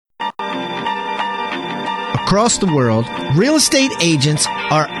across the world, real estate agents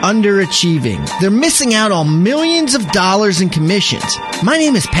are underachieving. They're missing out on millions of dollars in commissions. My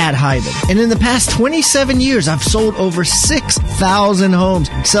name is Pat Hyben, and in the past 27 years, I've sold over 6,000 homes,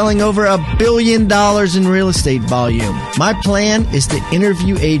 selling over $1 billion in real estate volume. My plan is to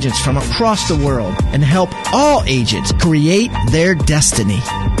interview agents from across the world and help all agents create their destiny.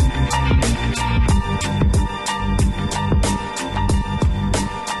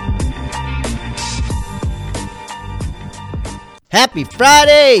 Happy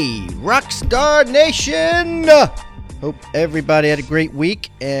Friday, Rockstar Nation! Hope everybody had a great week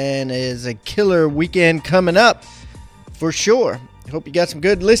and is a killer weekend coming up for sure. Hope you got some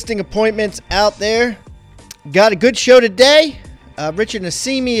good listing appointments out there. Got a good show today. Richard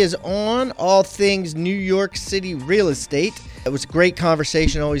Nassimi is on all things New York City real estate. It was a great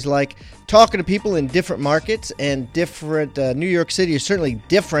conversation. Always like talking to people in different markets and different. New York City is certainly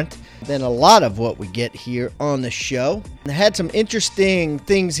different than a lot of what we get here on the show. I had some interesting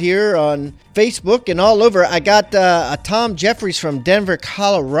things here on Facebook and all over. I got Tom Jeffries from Denver,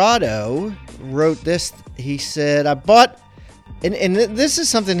 Colorado wrote this. He said, I bought, and this is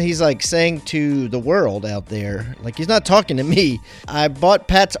something he's like saying to the world out there. Like, he's not talking to me. I bought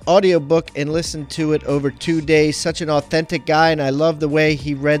Pat's audiobook and listened to it over 2 days. Such an authentic guy, and I love the way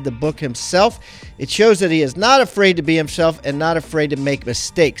he read the book himself. It shows that he is not afraid to be himself and not afraid to make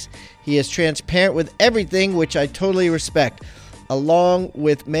mistakes. He is transparent with everything, which I totally respect, along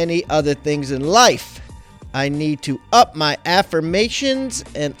with many other things in life. I need to up my affirmations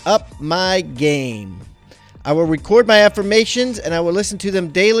and up my game. I will record my affirmations and I will listen to them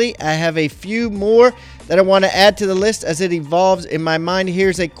daily. I have a few more that I want to add to the list as it evolves in my mind.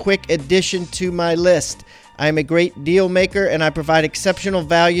 Here's a quick addition to my list. I am a great deal maker and I provide exceptional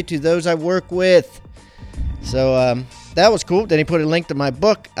value to those I work with. So that was cool. Then he put a link to my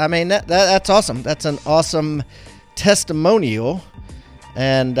book. I mean, that's awesome. That's an awesome testimonial.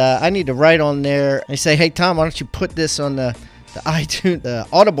 And I need to write on there and say, hey, Tom, why don't you put this on the iTunes, the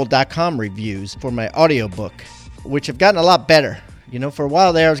audible.com reviews for my audiobook, which have gotten a lot better. You know, for a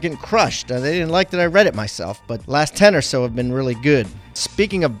while there, I was getting crushed. They didn't like that I read it myself, but last 10 or so have been really good.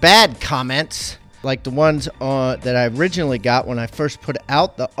 Speaking of bad comments, like the ones that I originally got when I first put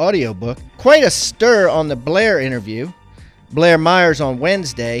out the audiobook, quite a stir on the Blair interview, Blair Myers on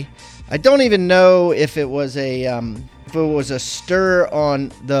Wednesday. I don't even know if it was a stir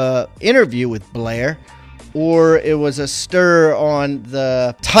on the interview with Blair, or it was a stir on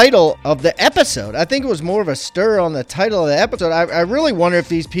the title of the episode. I think it was more of a stir on the title of the episode. I really wonder if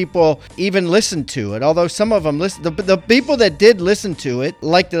these people even listened to it, although some of them listened. The people that did listen to it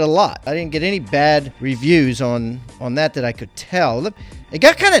liked it a lot. I didn't get any bad reviews on that I could tell. It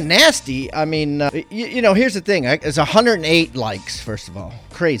got kind of nasty. I mean, you know, here's the thing. It's 108 likes, first of all.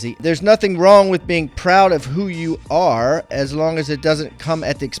 Crazy. There's nothing wrong with being proud of who you are as long as it doesn't come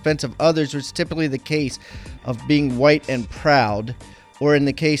at the expense of others, which is typically the case of being white and proud, or in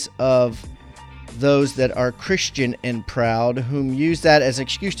the case of those that are Christian and proud, whom use that as an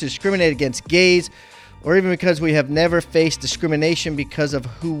excuse to discriminate against gays, or even because we have never faced discrimination because of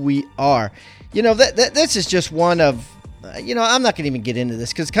who we are. You know, this is just one of... You know, I'm not going to even get into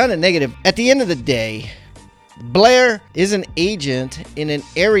this because it's kind of negative. At the end of the day, Blair is an agent in an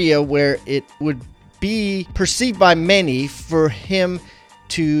area where it would be perceived by many for him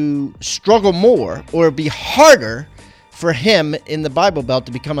to struggle more or be harder for him in the Bible Belt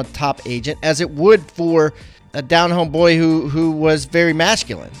to become a top agent as it would for a down-home boy who was very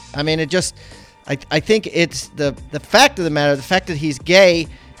masculine. I mean, I think it's the fact of the matter, the fact that he's gay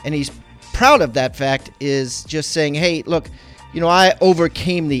and he's proud of that fact is just saying, hey, look, you know, I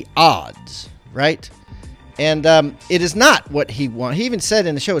overcame the odds, right? And it is not what he wants. He even said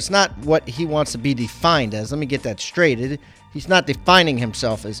in the show, it's not what he wants to be defined as. Let me get that straight. He's not defining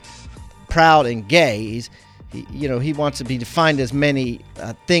himself as proud and gay. He wants to be defined as many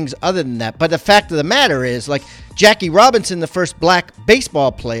things other than that. But the fact of the matter is, like Jackie Robinson, the first black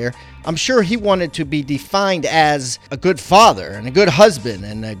baseball player, I'm sure he wanted to be defined as a good father and a good husband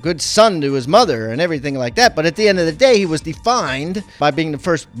and a good son to his mother and everything like that. But at the end of the day, he was defined by being the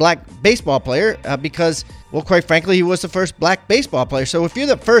first black baseball player because, well, quite frankly, he was the first black baseball player. So if you're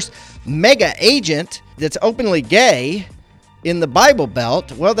the first mega agent that's openly gay in the Bible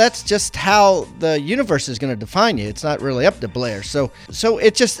Belt, well, that's just how the universe is going to define you. It's not really up to Blair. So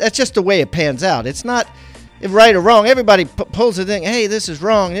that's just the way it pans out. It's not right or wrong. Everybody pulls the thing, hey, this is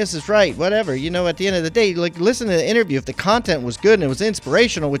wrong, this is right, whatever. You know, at the end of the day, like, listen to the interview. If the content was good and it was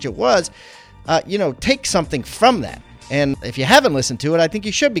inspirational, which it was, take something from that. And if you haven't listened to it, I think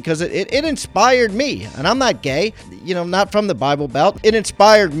you should, because it inspired me. And I'm not gay, not from the Bible Belt. It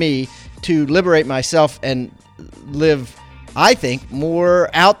inspired me to liberate myself and live, I think, more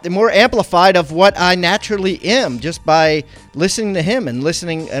amplified of what I naturally am just by listening to him and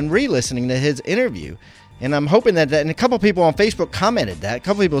listening and re-listening to his interview. And I'm hoping that and a couple people on Facebook commented that. A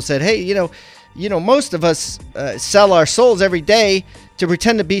couple people said, hey, most of us sell our souls every day to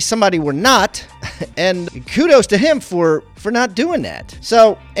pretend to be somebody we're not. And kudos to him for not doing that.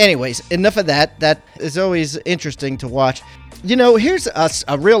 So anyways, enough of that. That is always interesting to watch. Here's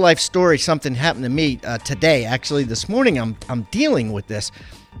a real life story. Something happened to me today. Actually, this morning I'm dealing with this.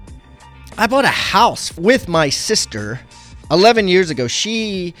 I bought a house with my sister 11 years ago.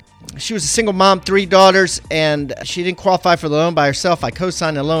 She was a single mom, 3 daughters, and she didn't qualify for the loan by herself. I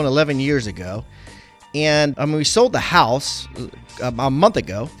co-signed the loan 11 years ago. And we sold the house a month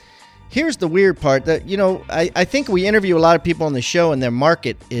ago. Here's the weird part that, I think we interview a lot of people on the show and their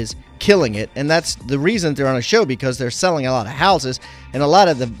market is killing it. And that's the reason they're on a show, because they're selling a lot of houses. And a lot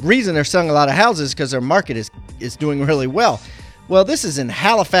of the reason they're selling a lot of houses is because their market is doing really well. Well, this is in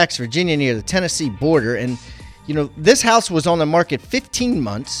Halifax, Virginia, near the Tennessee border. And, this house was on the market 15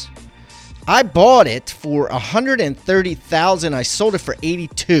 months. I bought it for $130,000. I sold it for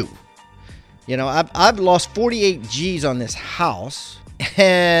 $82,000. I've lost 48 G's on this house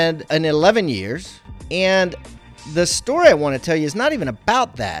and in 11 years. And the story I want to tell you is not even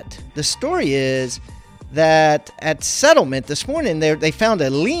about that. The story is that at settlement this morning, they found a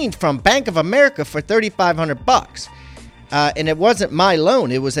lien from Bank of America for $3,500. And it wasn't my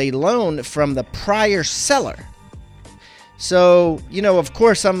loan. It was a loan from the prior seller. So, of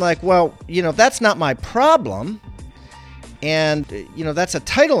course, I'm like, well, that's not my problem. And, that's a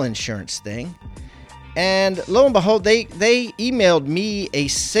title insurance thing. And lo and behold, they emailed me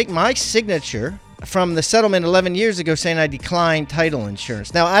my signature from the settlement 11 years ago saying I declined title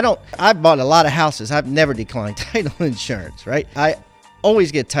insurance. Now, I've bought a lot of houses. I've never declined title insurance, right? I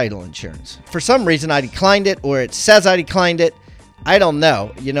always get title insurance. For some reason, I declined it, or it says I declined it. I don't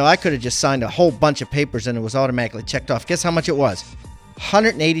know. I could have just signed a whole bunch of papers and it was automatically checked off. Guess how much it was?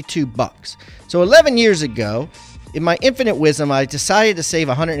 $182. So 11 years ago, in my infinite wisdom, I decided to save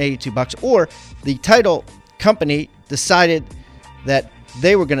 $182, or the title company decided that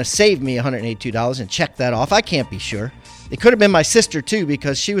they were going to save me $182 and check that off. I can't be sure. It could have been my sister too,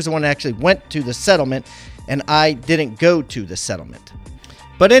 because she was the one that actually went to the settlement and I didn't go to the settlement.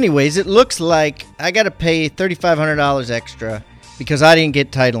 But anyways, it looks like I got to pay $3,500 extra because I didn't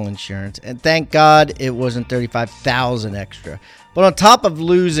get title insurance. And thank God it wasn't $35,000 extra. But on top of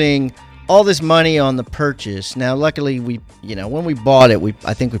losing all this money on the purchase, now luckily when we bought it,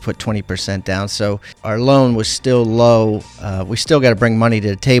 I think we put 20% down, so our loan was still low. We still got to bring money to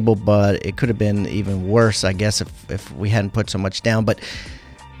the table, but it could have been even worse, I guess, if we hadn't put so much down. But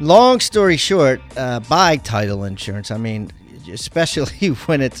long story short, buy title insurance. I mean, especially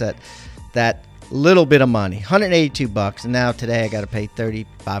when it's at that little bit of money, $182, and now today I got to pay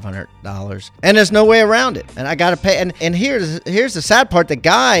 $3,500, and there's no way around it. And I got to pay. And here's the sad part: the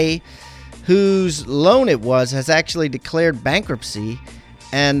guy whose loan it was has actually declared bankruptcy,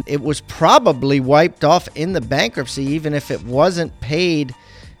 and it was probably wiped off in the bankruptcy, even if it wasn't paid.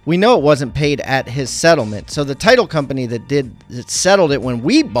 We know it wasn't paid at his settlement. So the title company that settled it when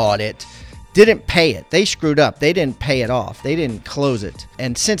we bought it didn't pay it. They screwed up. They didn't pay it off. They didn't close it.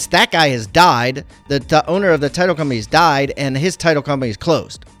 And since that guy has died, the owner of the title company has died, and his title company is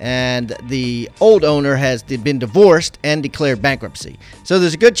closed. And the old owner has been divorced and declared bankruptcy. So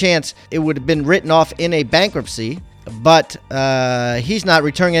there's a good chance it would have been written off in a bankruptcy, but he's not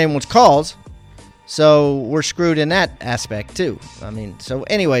returning anyone's calls. So we're screwed in that aspect too. I mean, so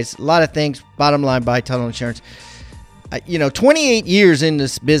anyways, a lot of things. Bottom line, buy title insurance. 28 years in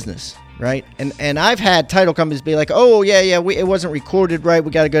this business. Right. And I've had title companies be like, oh, yeah, it wasn't recorded right. We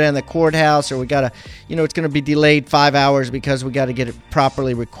got to go down to the courthouse, or we got to, it's going to be delayed 5 hours because we got to get it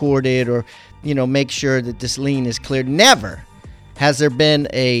properly recorded, or, make sure that this lien is cleared. Never has there been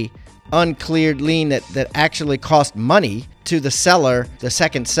a uncleared lien that actually cost money to the seller, the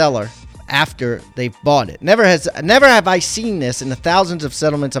second seller, after they've bought it. Never have I seen this in the thousands of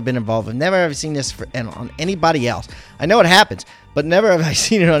settlements I've been involved in. Never have I seen this on anybody else. I know it happens, but never have I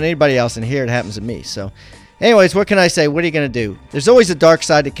seen it on anybody else, and here it happens to me. So anyways, what can I say? What are you going to do? There's always a dark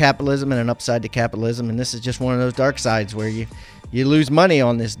side to capitalism and an upside to capitalism, and this is just one of those dark sides where you lose money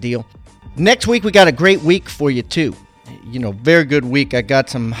on this deal. Next week, we got a great week for you, too. Very good week. I got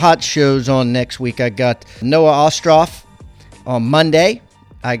some hot shows on next week. I got Noah Ostroff on Monday.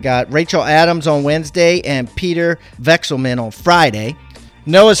 I got Rachel Adams on Wednesday and Peter Vexelman on Friday.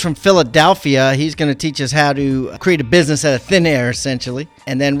 Noah's from Philadelphia. He's going to teach us how to create a business out of thin air, essentially.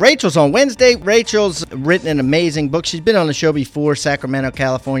 And then Rachel's on Wednesday. Rachel's written an amazing book. She's been on the show before, Sacramento,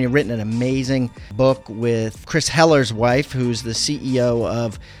 California, written an amazing book with Chris Heller's wife, who's the CEO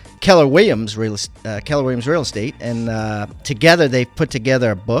of Keller Williams Real Estate, and together they've put together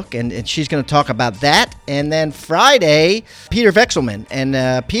a book, and she's going to talk about that. And then Friday, Peter Vekselman,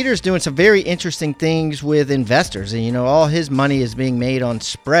 and Peter's doing some very interesting things with investors, and all his money is being made on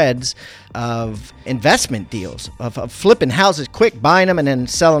spreads of investment deals, of flipping houses quick, buying them, and then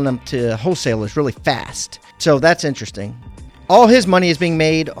selling them to wholesalers really fast. So that's interesting. All his money is being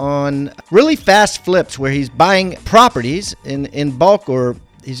made on really fast flips where he's buying properties in bulk, or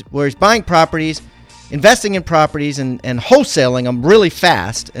where he's buying properties, investing in properties, and wholesaling them really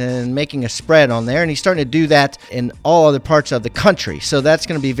fast and making a spread on there. And he's starting to do that in all other parts of the country. So that's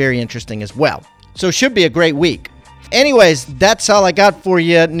going to be very interesting as well. So it should be a great week. Anyways, that's all I got for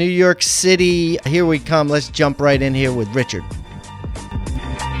you. New York City, here we come. Let's jump right in here with Richard.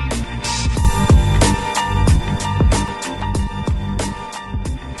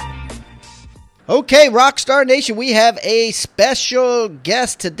 Okay, Rockstar Nation, we have a special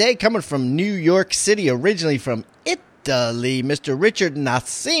guest today coming from New York City, originally from Italy. Mr. Richard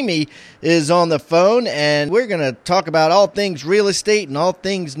Nassimi is on the phone, and we're going to talk about all things real estate and all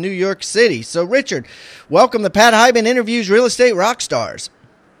things New York City. So, Richard, welcome to Pat Hiban Interviews Real Estate Rockstars.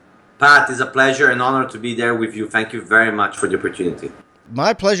 Pat, it's a pleasure and honor to be there with you. Thank you very much for the opportunity.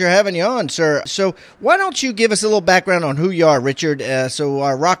 My pleasure having you on, sir. So why don't you give us a little background on who you are, Richard, so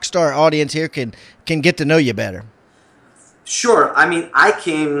our rock star audience here can get to know you better? Sure.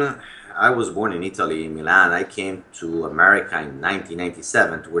 I was born in Italy, in Milan. I came to America in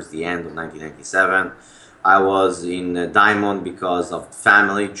 1997, towards the end of 1997. I was in Diamond because of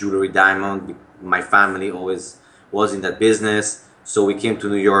family, jewelry Diamond. My family always was in that business. So we came to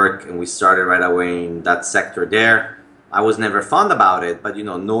New York and we started right away in that sector there. I was never fond about it, but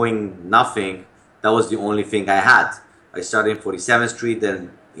knowing nothing, that was the only thing I had. I started in 47th Street, then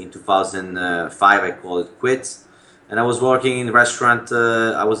in 2005 I called it quits, and I was working in a restaurant.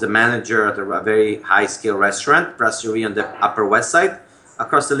 I was the manager at a very high-scale restaurant, Brasserie on the Upper West Side,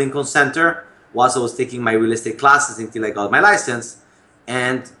 across the Lincoln Center, whilst I was taking my real estate classes until I got my license.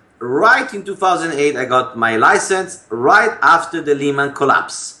 And right in 2008, I got my license right after the Lehman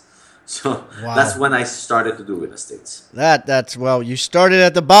collapse. So wow. That's when I started to do real estate. Well, you started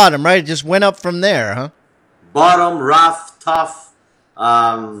at the bottom, right? It just went up from there, huh? Bottom, rough, tough.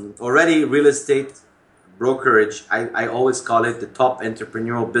 Already real estate brokerage, I always call it the top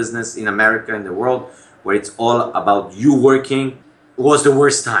entrepreneurial business in America and the world, where it's all about you working. It was the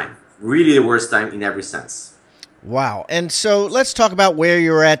worst time, really the worst time in every sense. Wow. And so let's talk about where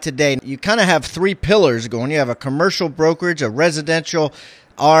you're at today. You kind of have three pillars going. You have a commercial brokerage, a residential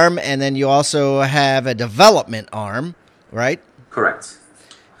arm, and then you also have a development arm, right? Correct.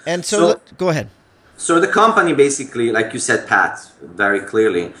 And so go ahead. So the company basically, like you said, Pat, very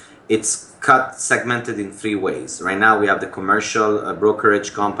clearly, it's segmented in three ways. Right now we have the commercial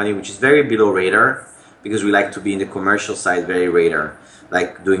brokerage company, which is very below radar, because we like to be in the commercial side, very radar,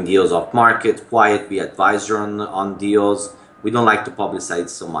 like doing deals off market, quiet, be advisor on deals. We don't like to publicize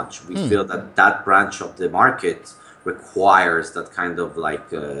so much. We feel that branch of the market requires that kind of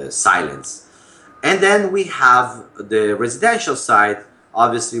silence. And then we have the residential side.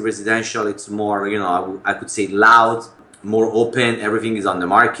 Obviously residential, it's more, I could say loud, more open. Everything is on the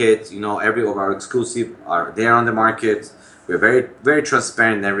market. Every of our exclusive are there on the market. We're very, very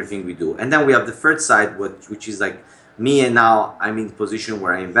transparent in everything we do. And then we have the third side, which is like me, and now I'm in a position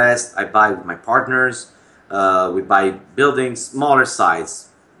where I invest. I buy with my partners. We buy buildings, smaller size.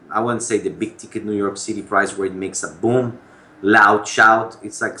 I wouldn't say the big ticket New York City price where it makes a boom, loud shout.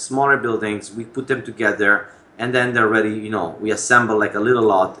 It's like smaller buildings. We put them together, and then they're ready. We assemble like a little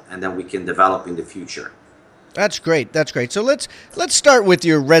lot, and then we can develop in the future. That's great. That's great. So let's start with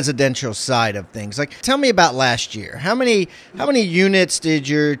your residential side of things. Like, tell me about last year. How many units did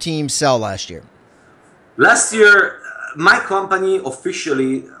your team sell last year? Last year, my company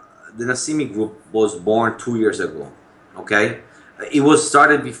officially, the Nassimi Group, was born 2 years ago. Okay. It was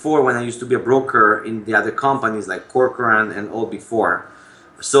started before when I used to be a broker in the other companies like Corcoran and all before.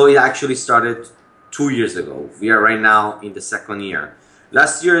 So it actually started 2 years ago. We are right now in the second year.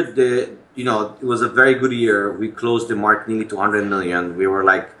 Last year, it was a very good year. We closed the mark nearly 200 million. We were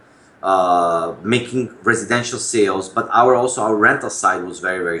making residential sales, but our rental side was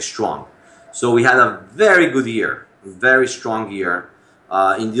very, very strong. So we had a very good year, very strong year.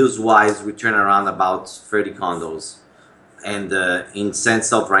 In deals wise, we turned around about 30 condos. And in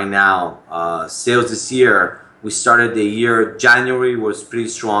sense of right now, sales this year We started the year, January was pretty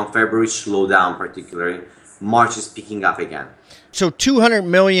strong, February slowed down particularly, March is picking up again. So 200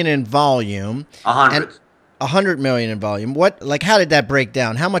 million in volume. 100. And 100 million in volume. How did that break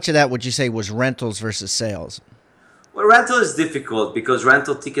down? How much of that would you say was rentals versus sales? Well, rental is difficult because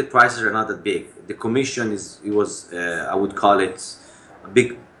rental ticket prices are not that big. The commission I would call it a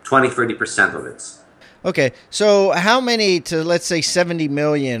big 20-30% of it. Okay, so how many to, let's say, 70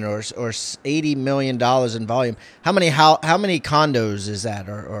 million or $80 million in volume? How many condos is that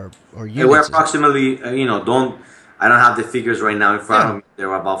or units? We're approximately I don't have the figures right now in front of me.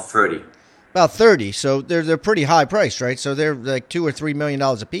 They're about 30. About 30. So they're pretty high priced, right? So they're like $2 or $3 million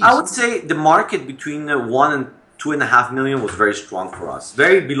a piece. I would say the market between 1 and 2.5 million was very strong for us.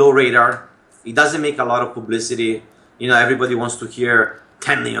 Very below radar. It doesn't make a lot of publicity. Everybody wants to hear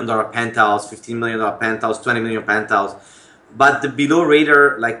 $10 million penthouse, $15 million penthouse, $20 million penthouse. But the below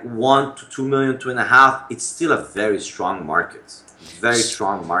radar, like 1 to 2 million, 2.5, it's still a very strong market. Very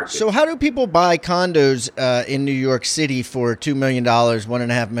strong market. So how do people buy condos in New York City for $2 million,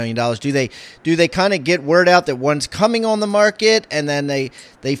 $1.5 million? Do they kind of get word out that one's coming on the market and then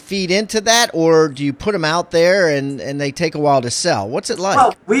they feed into that, or do you put them out there and they take a while to sell? What's it like?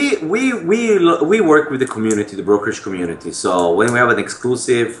 Well, we work with the community, the brokerage community. So when we have an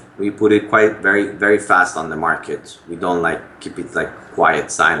exclusive, we put it very, very fast on the market. We don't keep it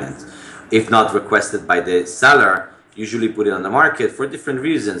quiet, silent. If not requested by the seller, usually put it on the market for different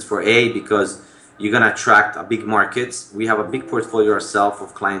reasons. Because you're going to attract a big market. We have a big portfolio ourselves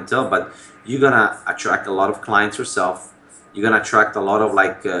of clientele, but you're going to attract a lot of clients yourself. You're going to attract a lot of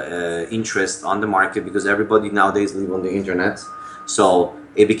interest on the market because everybody nowadays live on the internet. So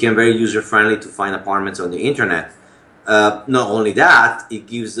it became very user-friendly to find apartments on the internet. Not only that, it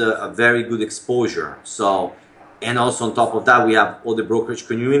gives a very good exposure. And also on top of that, we have all the brokerage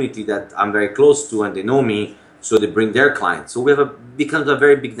community that I'm very close to and they know me. So they bring their clients. So we have becomes a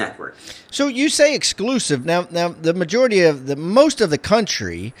very big network. So you say exclusive. Now the most of the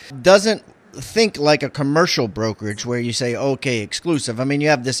country doesn't think like a commercial brokerage where you say, okay, exclusive. I mean, you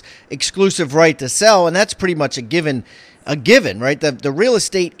have this exclusive right to sell, and that's pretty much a given, right? The real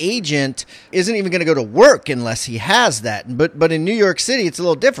estate agent isn't even going to go to work unless he has that. But in New York City, it's a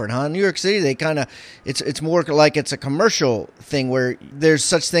little different, huh? In New York City, they it's more like it's a commercial thing where there's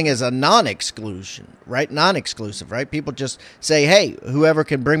such thing as a non-exclusion, right? Non-exclusive, right? People just say, hey, whoever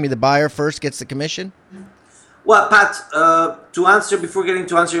can bring me the buyer first gets the commission. Well, Pat, before getting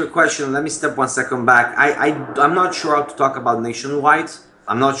to answer your question, let me step 1 second back. I'm not sure how to talk about nationwide.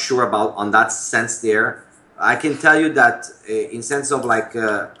 I'm not sure about on that sense there. I can tell you that in sense of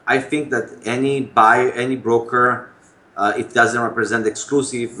I think that any broker, it doesn't represent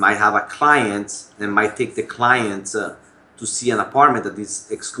exclusive, might have a client and might take the client to see an apartment that is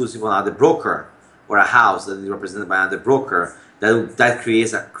exclusive on another broker or a house that is represented by another broker. That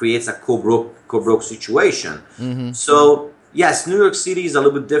creates a co-broke situation. Mm-hmm. So yes, New York City is a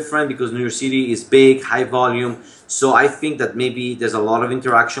little bit different because New York City is big, high volume. So I think that maybe there's a lot of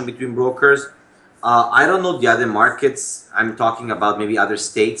interaction between brokers. I don't know the other markets. I'm talking about maybe other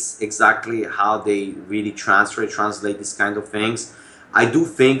states, exactly how they really translate these kind of things. I do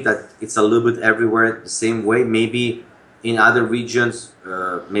think that it's a little bit everywhere the same way. Maybe in other regions,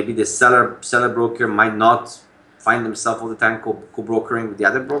 maybe the seller broker might not find themselves all the time co-brokering with the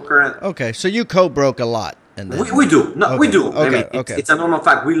other broker. Okay, so you co-broke a lot. We do. No, okay. We do. Okay, I mean, it's a normal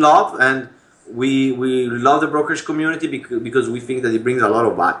fact. We love we love the brokerage community because we think that it brings a lot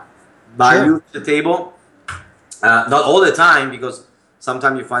of value to the table. Not all the time, because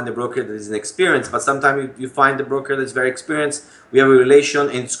sometimes you find the broker that is inexperienced, but sometimes you find the broker that's very experienced. We have a relation,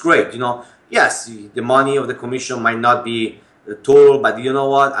 and it's great. Yes, the money of the commission might not be total, but you know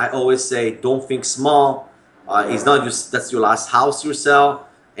what? I always say, don't think small. It's not just that's your last house you sell,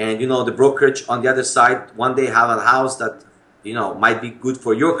 and the brokerage on the other side one day have a house that might be good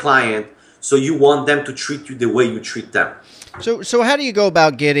for your client. So you want them to treat you the way you treat them. So how do you go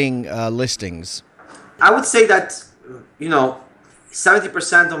about getting listings? I would say that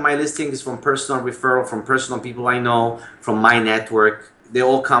 70% of my listings is from personal referral, from personal people I know, from my network. They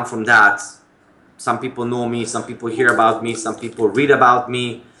all come from that. Some people know me, some people hear about me, some people read about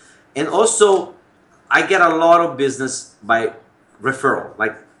me, and also I get a lot of business by referral.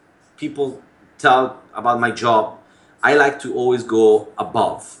 Like people tell about my job. I like to always go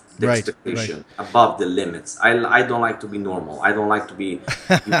above the expectation, above the limits. I don't like to be normal. I don't like to be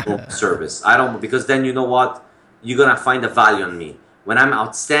service. I don't, because then you know what? You're going to find a value on me. When I'm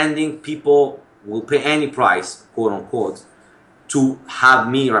outstanding, people will pay any price, quote unquote, to have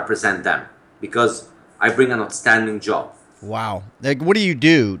me represent them because I bring an outstanding job. Wow. Like, what do you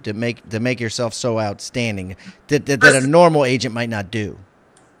do to make yourself so outstanding that a normal agent might not do?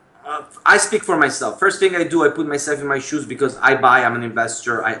 I speak for myself. First thing I do, I put myself in my shoes because I buy, I'm an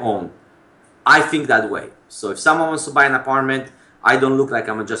investor, I own. I think that way. So if someone wants to buy an apartment, I don't look like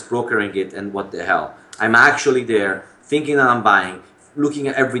I'm just brokering it and what the hell. I'm actually there thinking that I'm buying, looking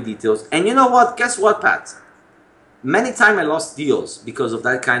at every details. And you know what? Guess what, Pat? Many times I lost deals because of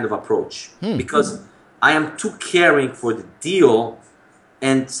that kind of approach. Because I am too caring for the deal.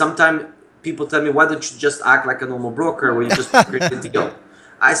 And sometimes people tell me, why don't you just act like a normal broker where you just create the deal?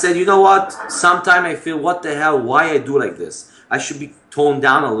 I said, you know what? Sometimes I feel, what the hell? Why I do like this? I should be toned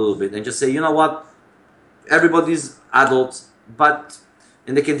down a little bit and just say, you know what? Everybody's adults,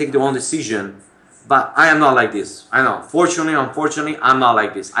 and they can take their own decision. But I am not like this. I know. Fortunately, unfortunately, I'm not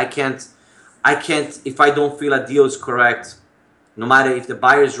like this. I can't. If I don't feel a deal is correct, no matter if the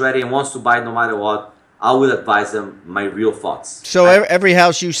buyer is ready and wants to buy, no matter what, I will advise them my real thoughts. So every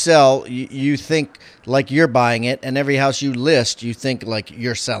house you sell, you think like you're buying it, and every house you list, you think like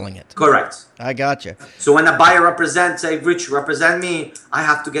you're selling it. Correct. I gotcha. So when a buyer represents, say, Rich, represent me, I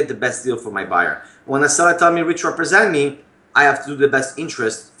have to get the best deal for my buyer. When a seller tells me, Rich, represent me, I have to do the best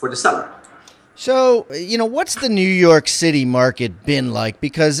interest for the seller. So, what's the New York City market been like?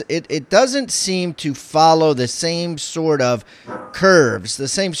 Because it doesn't seem to follow the same sort of curves, the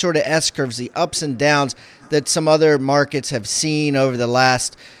same sort of S-curves, the ups and downs that some other markets have seen over the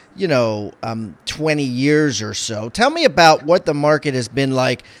last, 20 years or so. Tell me about what the market has been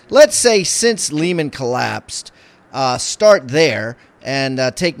like, let's say, since Lehman collapsed. Start there and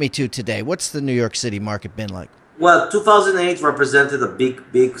take me to today. What's the New York City market been like? Well, 2008 represented a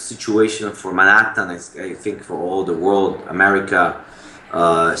big situation for Manhattan, I think for all the world, America,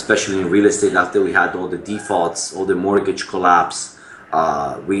 especially in real estate after we had all the defaults, all the mortgage collapse.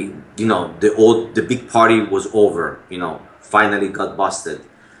 The big party was over, finally got busted.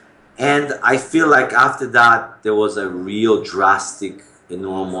 And I feel like after that, there was a real drastic,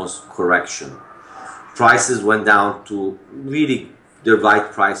 enormous correction. Prices went down to really the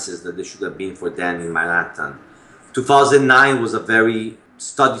right prices that they should have been for then in Manhattan. 2009 was a very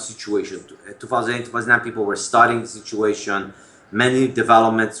study situation. 2008, 2009, people were studying the situation. Many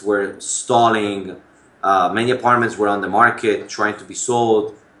developments were stalling. Many apartments were on the market trying to be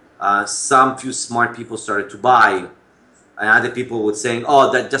sold. Some few smart people started to buy. And other people would saying, oh,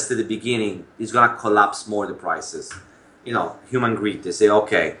 that just at the beginning, it's going to collapse more the prices. Human greed. They say,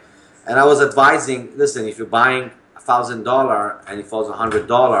 okay. And I was advising, listen, if you're buying $1,000 and it falls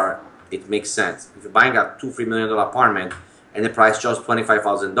 $100, it makes sense. If you're buying a $2-3 million apartment and the price just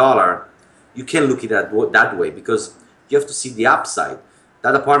 $25,000, you can look at it that way because you have to see the upside.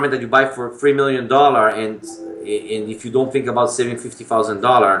 That apartment that you buy for $3 million and if you don't think about saving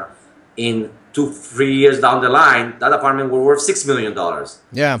 $50,000 in 2-3 years down the line, that apartment will worth $6 million.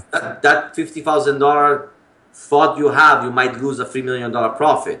 Yeah. That $50,000 thought you have, you might lose a $3 million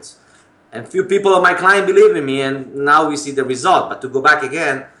profit. And few people of my client believe in me, and now we see the result. But to go back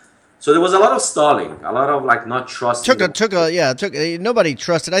again, so there was a lot of stalling, a lot of not trusting. Nobody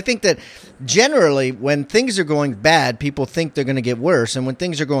trusted. I think that generally when things are going bad, people think they're going to get worse, and when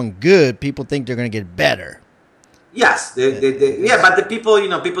things are going good, people think they're going to get better. Yes, but the people,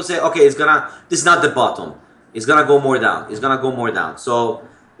 people say, okay, this is not the bottom. It's gonna go more down. So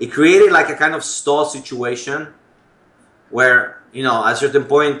it created like a kind of stall situation where, at a certain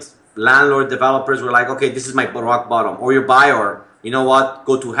point, landlord developers were like, okay, this is my rock bottom, or you buy, or you know what,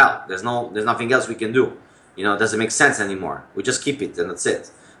 go to hell. There's nothing else we can do. It doesn't make sense anymore. We just keep it and that's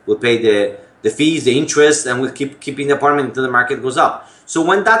it. We'll pay the fees, the interest, and we'll keep keeping the apartment until the market goes up. So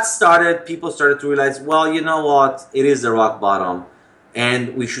when that started, people started to realize, well, you know what, it is the rock bottom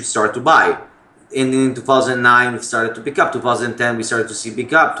and we should start to buy. And in 2009, it started to pick up. 2010, we started to see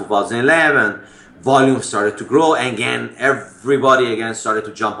pick up. 2011, volume started to grow. And again, everybody started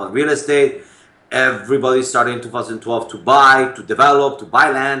to jump on real estate. Everybody started in 2012 to buy, to develop, to buy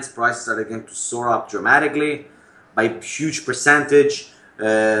lands. Prices started again to soar up dramatically by a huge percentage.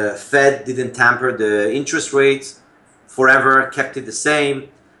 Fed didn't tamper the interest rates forever, kept it the same.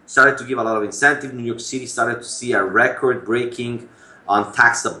 Started to give a lot of incentive. New York City started to see a record-breaking on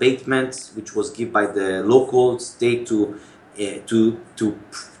tax abatement, which was given by the local state to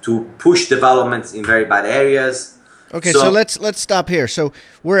push developments in very bad areas. Okay, so let's stop here. So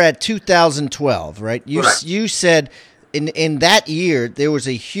we're at 2012, right? You said in that year there was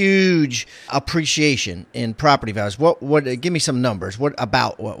a huge appreciation in property values. What? Give me some numbers. What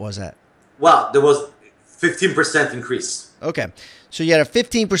was that? Well, there was 15% increase. Okay. So you had a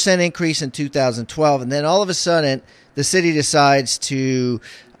 15% increase in 2012, and then all of a sudden, the city decides to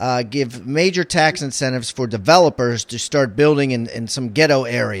give major tax incentives for developers to start building in some ghetto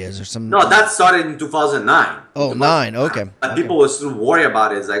areas or some. No, that started in 2009. Oh, 9. Okay. But people were still worried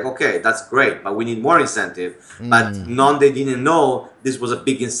about it. It's like, okay, that's great, but we need more incentive. But they didn't know this was a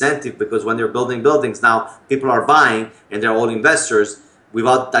big incentive, because when they're building buildings now, people are buying and they're all investors.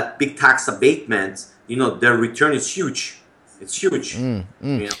 Without that big tax abatement, their return is huge. It's huge.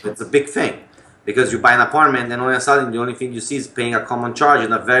 It's a big thing. Because you buy an apartment and all of a sudden the only thing you see is paying a common charge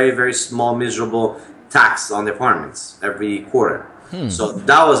and a very, very small, miserable tax on the apartments every quarter. So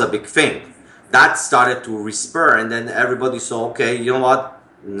that was a big thing. That started to respur, and then everybody saw, okay, you know what?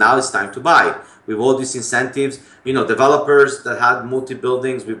 Now it's time to buy. With all these incentives, developers that had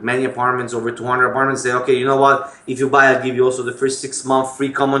multi-buildings with many apartments, over 200 apartments, say, okay, you know what? If you buy, I'll give you also the first 6 month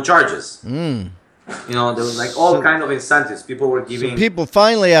free common charges. There was like all kind of incentives. People were giving. So people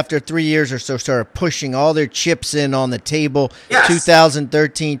finally, after 3 years or so, started pushing all their chips in on the table. Yes.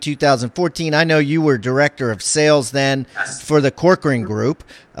 2013, 2014. I know you were director of sales then for the Corcoran Group,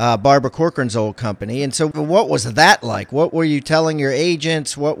 Barbara Corcoran's old company. And so, what was that like? What were you telling your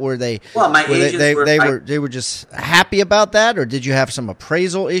agents? What were they? Well, my agents they were just happy about that, or did you have some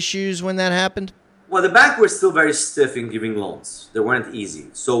appraisal issues when that happened? Well, the bank were still very stiff in giving loans. They weren't easy.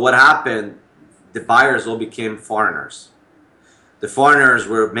 So what happened? The buyers all became foreigners. The foreigners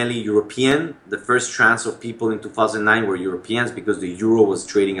were mainly European. The first tranche of people in 2009 were Europeans, because the euro was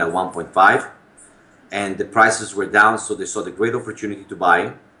trading at 1.5 and the prices were down, so they saw the great opportunity to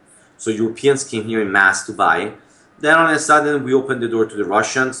buy. So Europeans came here in mass to buy. Then all of a sudden we opened the door to the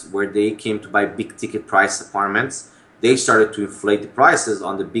Russians, where they came to buy big ticket price apartments. They started to inflate the prices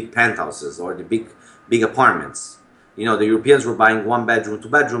on the big penthouses or the big apartments. The Europeans were buying 1 bedroom, 2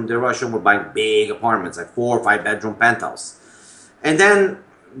 bedroom. The Russians were buying big apartments, like 4 or 5 bedroom penthouse. And then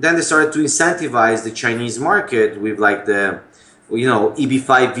they started to incentivize the Chinese market with like the,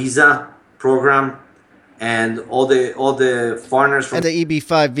 EB5 visa program, and all the foreigners from. And the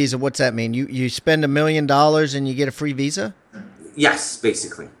EB5 visa, what's that mean? You spend $1 million and you get a free visa? Yes,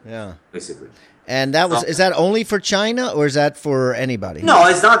 basically. Yeah. Basically. And is that only for China, or is that for anybody? No,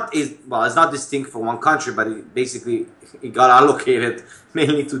 it's not. It's not distinct for one country, but it got allocated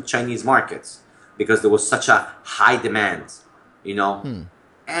mainly to Chinese markets, because there was such a high demand,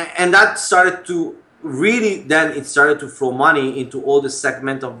 and that started to really, then it started to flow money into all the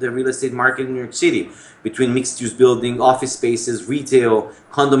segment of the real estate market in New York City, between mixed-use building, office spaces, retail,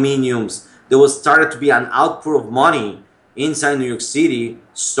 condominiums. There started to be an outpour of money inside New York City,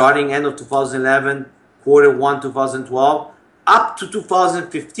 starting end of 2011, quarter 1 2012, up to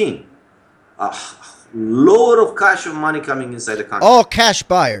 2015. A load of cash of money coming inside the country. All cash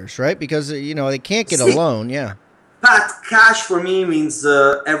buyers, right? Because, they can't get a loan, yeah. But cash for me means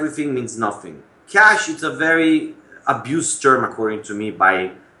everything means nothing. Cash is a very abused term, according to me,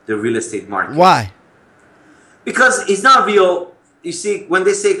 by the real estate market. Why? Because it's not real. You see, when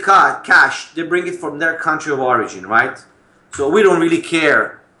they say cash, they bring it from their country of origin, right? So we don't really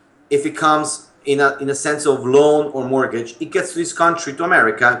care if it comes in a sense of loan or mortgage. It gets to this country, to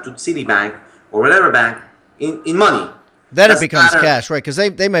America, to Citibank or whatever bank, in money. Then it becomes cash, right? Because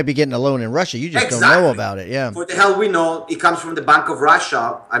they might be getting a loan in Russia. You just don't know about it, yeah. For the hell we know, it comes from the Bank of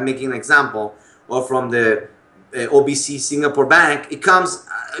Russia. I'm making an example. Or from the OBC Singapore Bank. It comes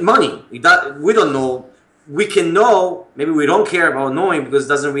money. We don't know. We can know. Maybe we don't care about knowing, because it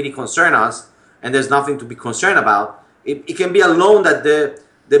doesn't really concern us, and there's nothing to be concerned about. It can be a loan that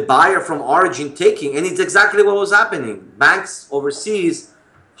the buyer from origin taking, and it's exactly what was happening. Banks overseas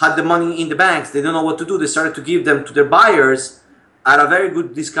had the money in the banks. They don't know what to do. They started to give them to their buyers at a very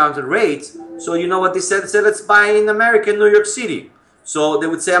good discounted rate. So you know what they said? They said, let's buy in America, New York City. So they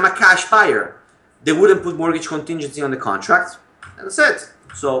would say, I'm a cash buyer. They wouldn't put mortgage contingency on the contract, and that's it.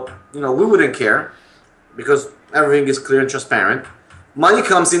 So, we wouldn't care, because everything is clear and transparent. Money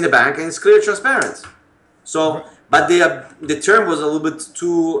comes in the bank and it's clear and transparent. So, but the term was a little bit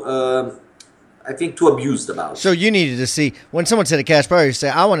too, I think, too abused about. So you needed to see, when someone said a cash buyer, you say,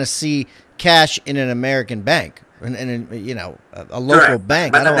 I want to see cash in an American bank, and a local Correct.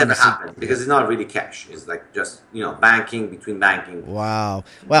 bank. But I don't that want never to see, happened, because it's not really cash. It's like just, banking between banking. Wow.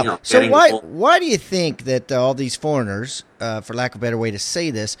 So why do you think that all these foreigners, for lack of a better way to say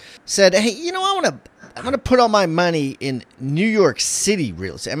this, said, hey, I'm going to put all my money in New York City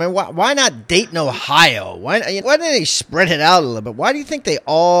real estate? I mean, why not Dayton, Ohio? Why didn't they spread it out a little bit? Why do you think they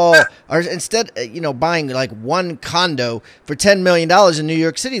all are, instead, buying like one condo for $10 million in New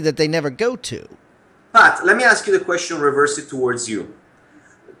York City that they never go to? But let me ask you the question, reverse it towards you.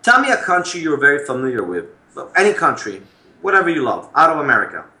 Tell me a country you're very familiar with. Any country, whatever you love, out of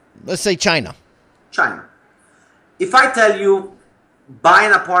America. Let's say China. China. If I tell you, buy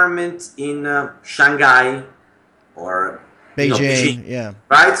an apartment in Shanghai or Beijing, yeah.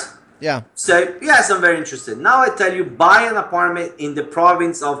 Right? Yeah. Say, yes, I'm very interested. Now I tell you, buy an apartment in the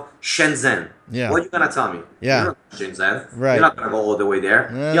province of Shenzhen. Yeah. What are you going to tell me? Yeah. You're not Shenzhen. Right. You're not going to go all the way there.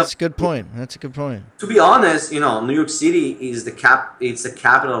 That's a good point. That's a good point. To be honest, New York City is it's the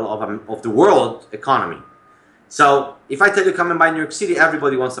capital of the world economy. So if I tell you come and buy New York City,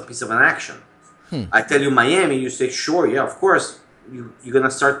 everybody wants a piece of an action. I tell you Miami, you say, sure, yeah, of course. You're going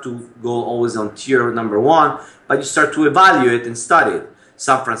to start to go always on tier number one, but you start to evaluate and study it.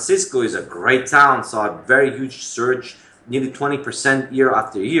 San Francisco is a great town, saw a very huge surge, nearly 20% year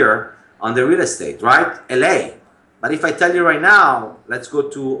after year on the real estate, right? LA. But if I tell you right now, let's go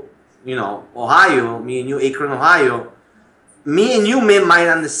to, Ohio, me and you, Akron, Ohio, me and you might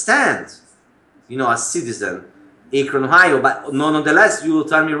understand, as citizen, Akron, Ohio, but nonetheless, you will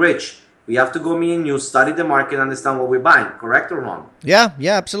tell me, Rich, we have to go, me and you, study the market, understand what we're buying, correct or wrong? Yeah,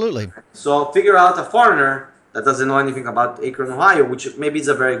 absolutely. So figure out a foreigner that doesn't know anything about Akron, Ohio, which maybe is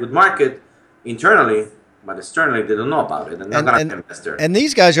a very good market internally, but externally they don't know about it, and they're going to invest there. And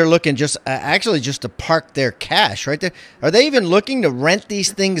these guys are looking just to park their cash right there. Are they even looking to rent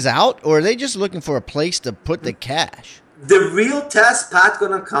these things out, or are they just looking for a place to put the cash? The real test, Pat,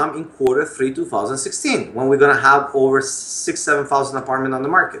 gonna come in Q3 2016 when we're gonna have over 7,000 apartments on the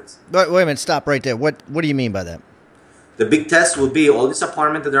market. But wait a minute, stop right there. What do you mean by that? The big test will be all these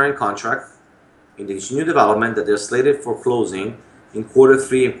apartments that are in contract in this new development that they're slated for closing in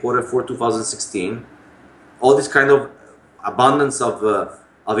Q3 and Q4 2016. All this kind of abundance of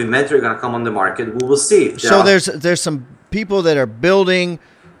inventory gonna come on the market. We will see. So there's some people that are building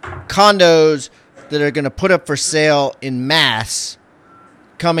condos that are going to put up for sale in mass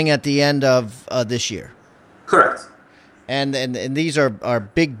coming at the end of this year. Correct. And these are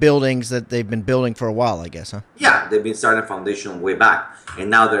big buildings that they've been building for a while, I guess, huh? Yeah, they've been starting foundation way back. And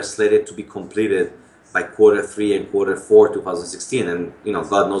now they're slated to be completed by Q3 and Q4 2016. And,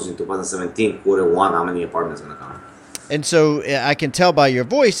 God knows in 2017, Q1, how many apartments are going to come. And so I can tell by your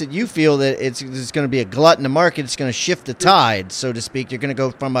voice that you feel that it's going to be a glut in the market. It's going to shift the tide, so to speak. You're going to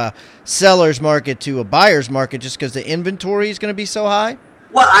go from a seller's market to a buyer's market just because the inventory is going to be so high?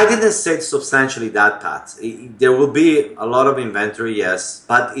 Well, I didn't say substantially that, Pat. There will be a lot of inventory, yes,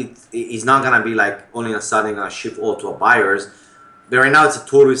 but it's not going to be like only a sudden going to shift all to a buyer's. But right now it's a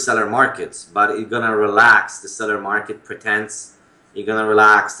totally seller market, but it's going to relax the seller market pretense. You're going to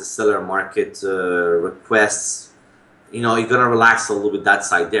relax the seller market requests. You're going to relax a little bit that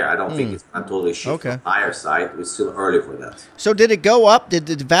side there. I don't think it's going to totally shift to the buyer side. It's still early for that. So did it go up? Did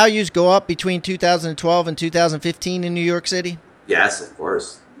the values go up between 2012 and 2015 in New York City? Yes, of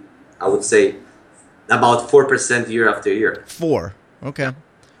course. I would say about 4% year after year. 4. Okay. Yeah.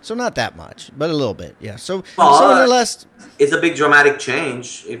 So not that much, but a little bit. Yeah. So nonetheless, it's a big dramatic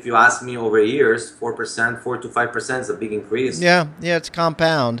change. If you ask me over years, 4%, 4 to 5% is a big increase. Yeah. It's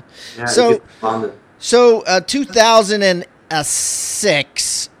compound. Yeah, So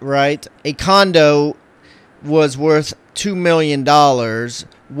 2006, right? A condo was worth $2 million.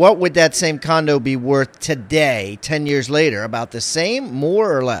 What would that same condo be worth today, 10 years later? About the same,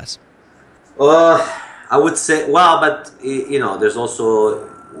 more or less? I would say, but there's also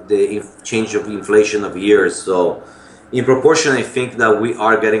the change of inflation of years. So in proportion, I think that we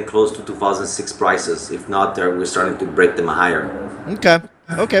are getting close to 2006 prices. If not, we're starting to break them higher.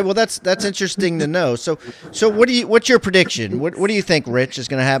 Okay, well that's interesting to know. So what's your prediction? What do you think, Rich, is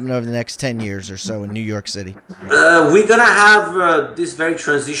going to happen over the next 10 years or so in New York City? We're going to have this very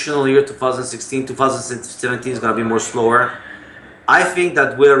transitional year, 2016. 2017 is going to be more slower. I think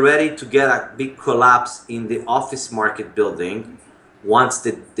that we're ready to get a big collapse in the office market building once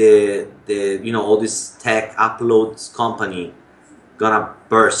the all this tech uploads company gonna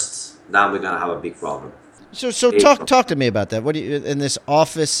burst. Then we're gonna have a big problem. So talk to me about that. What do you in this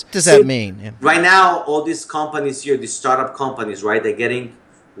office? What does that mean? Yeah. Right now, all these companies here, these startup companies, right? They're getting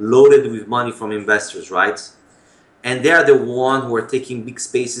loaded with money from investors, right? And they're the one who are taking big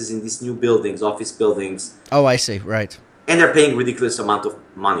spaces in these new buildings, office buildings. Oh, I see. Right. And they're paying ridiculous amount of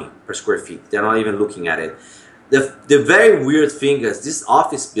money per square feet. They're not even looking at it. The very weird thing is these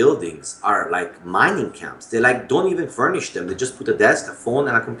office buildings are like mining camps. They don't even furnish them. They just put a desk, a phone,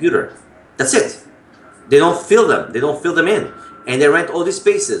 and a computer. That's it. They don't fill them. They don't fill them in. And they rent all these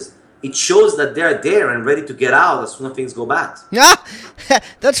spaces. It shows that they're there and ready to get out as soon as things go bad. Yeah,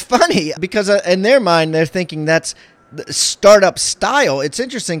 that's funny because in their mind, they're thinking that's the startup style. It's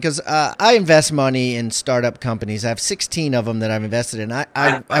interesting because I invest money in startup companies. I have 16 of them that I've invested in.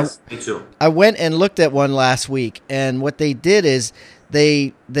 Me too. I went and looked at one last week, and what they did is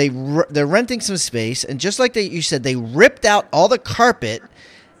they're renting some space, and just like you said, they ripped out all the carpet,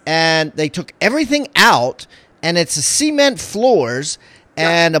 and they took everything out, and it's cement floors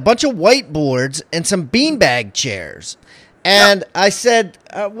and a bunch of whiteboards and some beanbag chairs. And I said,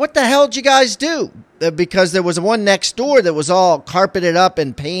 what the hell did you guys do? Because there was one next door that was all carpeted up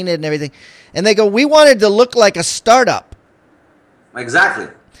and painted and everything. And they go, we wanted to look like a startup. Exactly.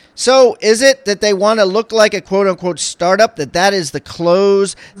 So is it that they want to look like a quote-unquote startup, that is the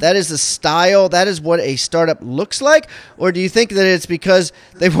clothes, that is the style, that is what a startup looks like? Or do you think that it's because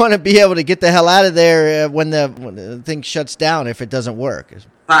they want to be able to get the hell out of there when the thing shuts down if it doesn't work?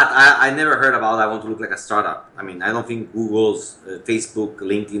 But I never heard about I want to look like a startup. I mean, I don't think Google's, Facebook,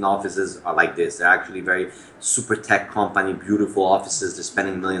 LinkedIn offices are like this. They're actually very super tech company, beautiful offices. They're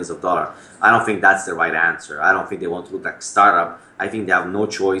spending millions of dollars. I don't think that's the right answer. I don't think they want to look like a startup. I think they have no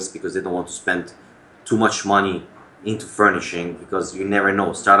choice because they don't want to spend too much money into furnishing because you never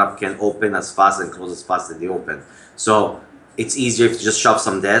know. Startup can open as fast and close as fast as they open. So it's easier if you just shove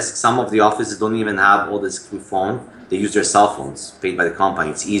some desks. Some of the offices don't even have all this with phone. They use their cell phones paid by the company.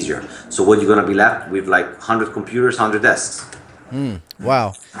 It's easier. So what you're going to be left with, like 100 computers, 100 desks.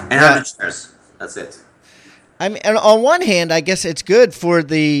 Wow. And 100 chairs. That's it. I mean, and on one hand, I guess it's good for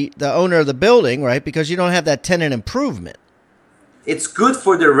the owner of the building, right? Because you don't have that tenant improvement. It's good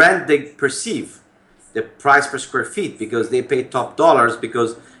for the rent they perceive, the price per square feet, because they pay top dollars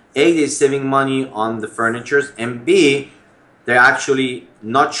because A, they're saving money on the furnitures, and B, they're actually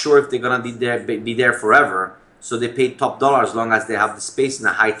not sure if they're going to be there forever. So they pay top dollar as long as they have the space in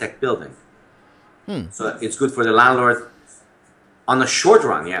a high-tech building. So it's good for the landlord. On the short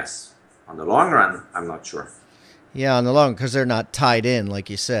run, yes. On the long run, I'm not sure. Yeah, on the long, because they're not tied in, like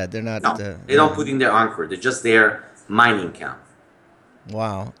you said. They're not. No, they don't put in their anchor. They're just there mining camp.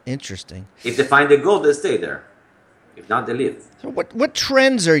 Wow, interesting. If they find the gold, they stay there. If not, they leave. So what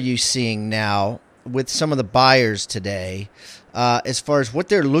trends are you seeing now with some of the buyers today? As far as what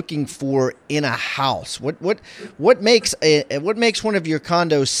they're looking for in a house, what makes one of your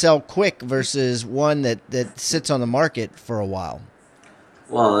condos sell quick versus one that sits on the market for a while?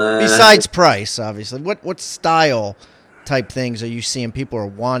 Well, besides price, obviously, what style type things are you seeing people are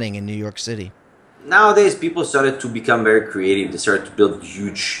wanting in New York City? Nowadays, people started to become very creative. They started to build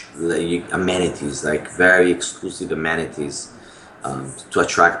huge amenities, like very exclusive amenities. To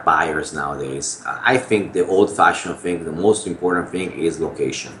attract buyers nowadays. I think the old-fashioned thing, the most important thing is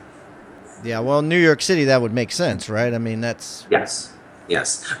location. Yeah, well, New York City, that would make sense, right? I mean, that's... Yes.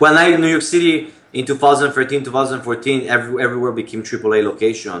 Well, now in New York City, in 2013, 2014, everywhere became AAA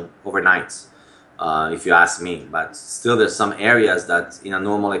location overnight, if you ask me. But still, there's some areas that in a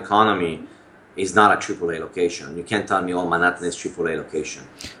normal economy is not a AAA location. You can't tell me, oh, Manhattan is AAA location.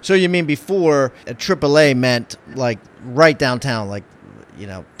 So you mean before a AAA meant like right downtown, like,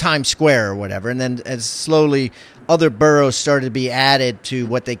 Times Square or whatever, and then as slowly other boroughs started to be added to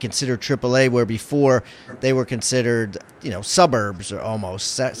what they consider AAA, where before they were considered, suburbs or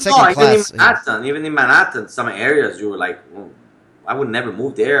almost second class. Even in Manhattan, some areas you were like, well, I would never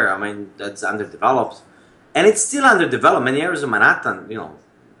move there. I mean, that's underdeveloped, and it's still underdeveloped. Many areas of Manhattan,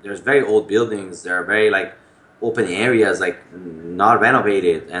 there's very old buildings. There are very open areas, not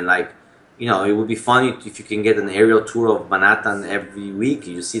renovated, and it would be funny if you can get an aerial tour of Manhattan every week.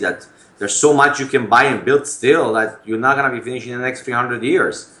 You see that there's so much you can buy and build still that you're not gonna be finished in the next 300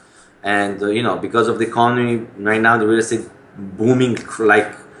 years. And because of the economy right now, the real estate booming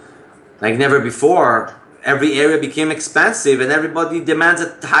like never before. Every area became expensive, and everybody demands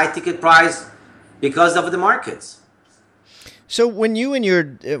a high ticket price because of the markets. So when you and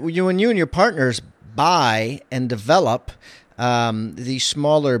your partners buy and develop these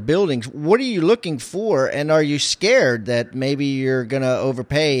smaller buildings, what are you looking for, and are you scared that maybe you're going to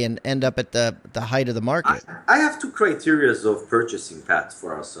overpay and end up at the height of the market? I have two criteria of purchasing, Pat,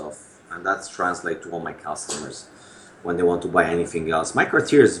 for ourselves, and that's translate to all my customers when they want to buy anything else. My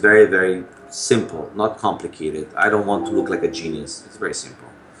criteria is very, very simple, not complicated. I don't want to look like a genius. It's very simple.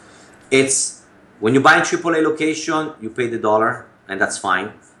 It's when you buy in AAA location, you pay the dollar, and that's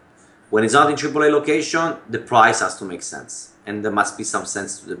fine. When it's not in AAA location, the price has to make sense, and there must be some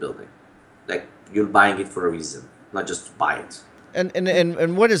sense to the building. Like you're buying it for a reason, not just to buy it.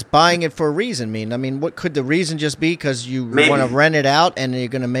 And what does buying it for a reason mean? I mean, what could the reason just be? Because you want to rent it out and you're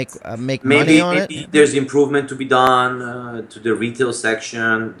going to make money on it? Maybe there's improvement to be done to the retail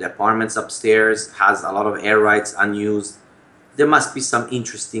section. The apartments upstairs has a lot of air rights unused. there must be some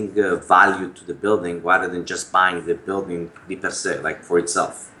interesting value to the building rather than just buying the building per se, like for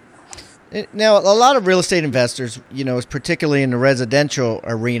itself. Now, a lot of real estate investors, particularly in the residential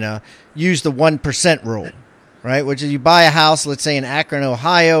arena, use the 1% rule, right? Which is you buy a house, let's say in Akron,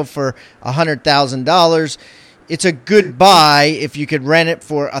 Ohio, for $100,000. It's a good buy if you could rent it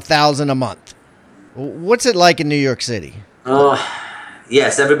for $1,000 a month. What's it like in New York City?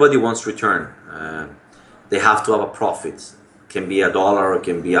 Yes, everybody wants return. They have to have a profit. It can be $1 or it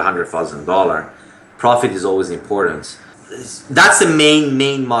can be $100,000. Profit is always important. That's the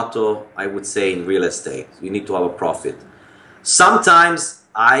main motto, I would say, in real estate. You need to have a profit. Sometimes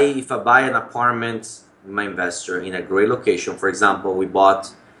if I buy an apartment, my investor in a great location, for example, we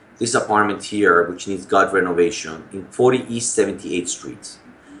bought this apartment here, which needs gut renovation, in 40 East 78th Street,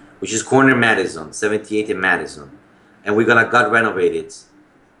 which is corner Madison, 78 and Madison. And we're going to gut renovate it.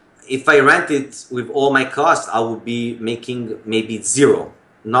 If I rent it with all my costs, I would be making maybe zero,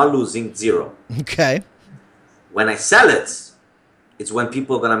 not losing zero. Okay. When I sell it, it's when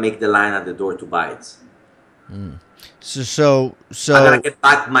people are going to make the line at the door to buy it. So I'm going to get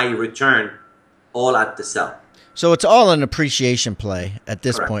back my return all at the sell. So it's all an appreciation play at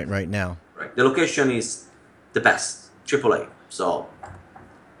this Correct. point right now. Right. The location is the best, AAA. So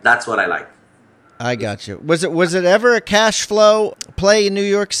that's what I like. I got you. Was it ever a cash flow play in New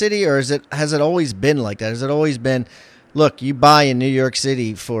York City, or has it always been like that? Has it always been, look, you buy in New York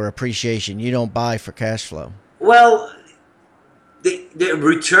City for appreciation, you don't buy for cash flow? Well, the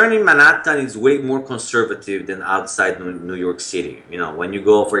return in Manhattan is way more conservative than outside New York City. When you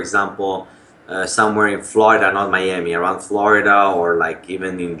go, for example, somewhere in Florida, not Miami, around Florida or like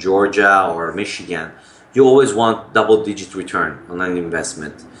even in Georgia or Michigan, you always want double-digit return on an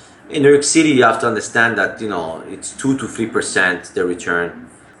investment. In New York City, you have to understand that, it's 2 to 3% the return.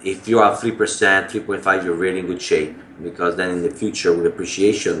 If you have 3%, 3.5%, you're really in good shape, because then in the future with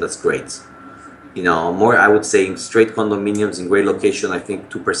appreciation, that's great. More, I would say, in straight condominiums in great location, I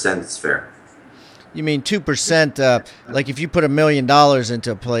think 2% is fair. You mean 2%, like if you put $1 million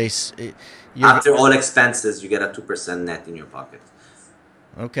into a place... After all expenses, you get a 2% net in your pocket.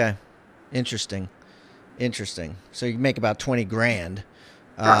 Okay. Interesting. So you make about 20 grand.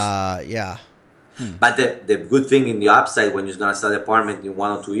 Yeah. But the good thing in the upside, when you're going to sell the apartment in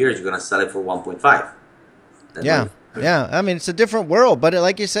 1 or 2 years, you're going to sell it for 1.5. Yeah. I mean, it's a different world, but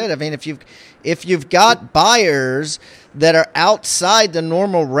like you said, I mean, if you've got buyers that are outside the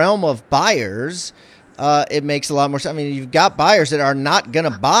normal realm of buyers, it makes a lot more sense. I mean, you've got buyers that are not going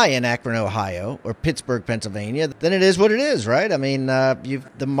to buy in Akron, Ohio, or Pittsburgh, Pennsylvania. Then it is what it is, right? I mean,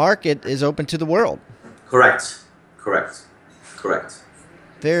 the market is open to the world. Correct.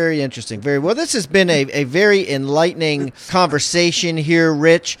 Very interesting. Very well. This has been a very enlightening conversation here,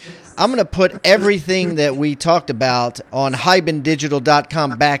 Rich. I'm going to put everything that we talked about on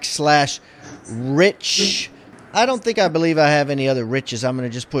hibandigital.com/Rich. I don't think I believe I have any other riches. I'm going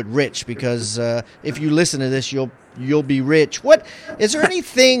to just put Rich because if you listen to this, you'll be rich. What is there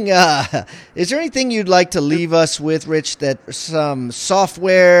anything? Is there anything you'd like to leave us with, Rich? That some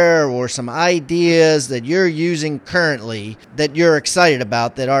software or some ideas that you're using currently that you're excited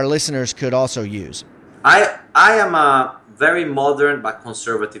about that our listeners could also use? I am a very modern but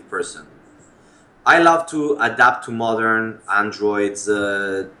conservative person. I love to adapt to modern Android's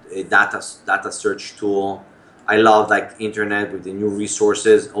a data search tool. I love like internet with the new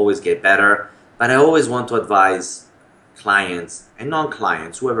resources, always get better. But I always want to advise clients and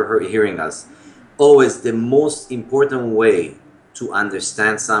non-clients, whoever hearing us, always the most important way to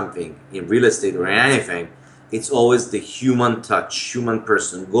understand something in real estate or anything, it's always the human touch, human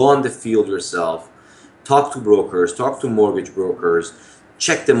person. Go on the field yourself, talk to brokers, talk to mortgage brokers,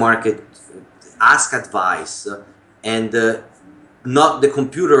 check the market, ask advice, and not the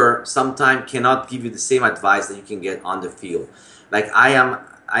computer sometimes cannot give you the same advice that you can get on the field. Like I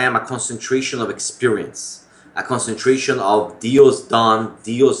am a concentration of experience, a concentration of deals done,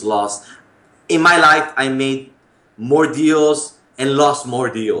 deals lost. In my life, I made more deals and lost more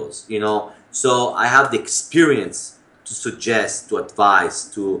deals, So I have the experience to suggest, to advise,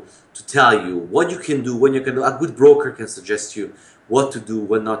 to tell you what you can do, when you can do. A good broker can suggest you what to do,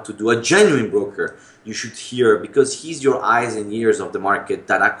 what not to do. A genuine broker you should hear, because he's your eyes and ears of the market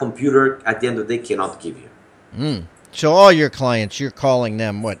that a computer at the end of the day cannot give you. So all your clients, you're calling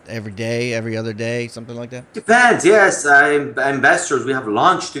them, what, every day, every other day, something like that? Depends, yes. Investors, we have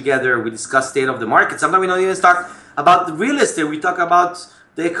lunch together. We discuss state of the market. Sometimes we don't even talk about the real estate. We talk about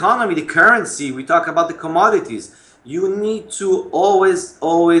the economy, the currency. We talk about the commodities. You need to always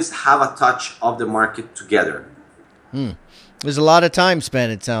have a touch of the market together. There's a lot of time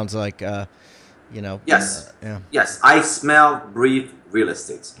spent, it sounds like. Yes. Yeah. Yes. I smell, breathe real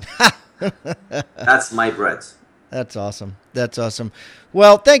estate. That's my bread. That's awesome. That's awesome.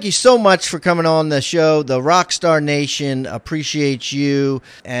 Well, thank you so much for coming on the show. The Rockstar Nation appreciates you,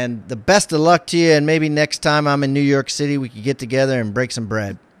 and the best of luck to you. And maybe next time I'm in New York City, we could get together and break some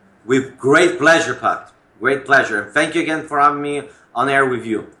bread. With great pleasure, Pat. Great pleasure. And thank you again for having me on air with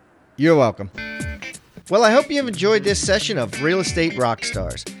you. You're welcome. Well, I hope you've enjoyed this session of Real Estate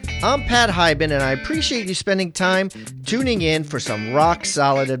Rockstars. I'm Pat Hiban, and I appreciate you spending time tuning in for some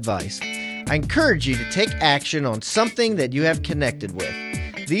rock-solid advice. I encourage you to take action on something that you have connected with.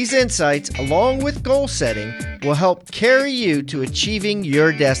 These insights, along with goal setting, will help carry you to achieving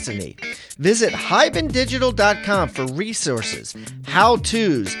your destiny. Visit hibandigital.com for resources,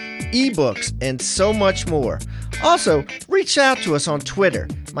 how-tos, ebooks, and so much more. Also, reach out to us on Twitter.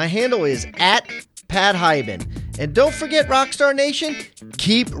 My handle is @PatHiban. And don't forget, Rockstar Nation,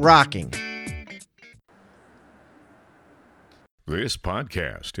 keep rocking. This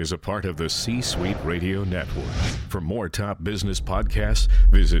podcast is a part of the C-Suite Radio Network. For more top business podcasts,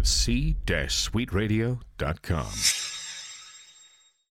 visit c-suiteradio.com.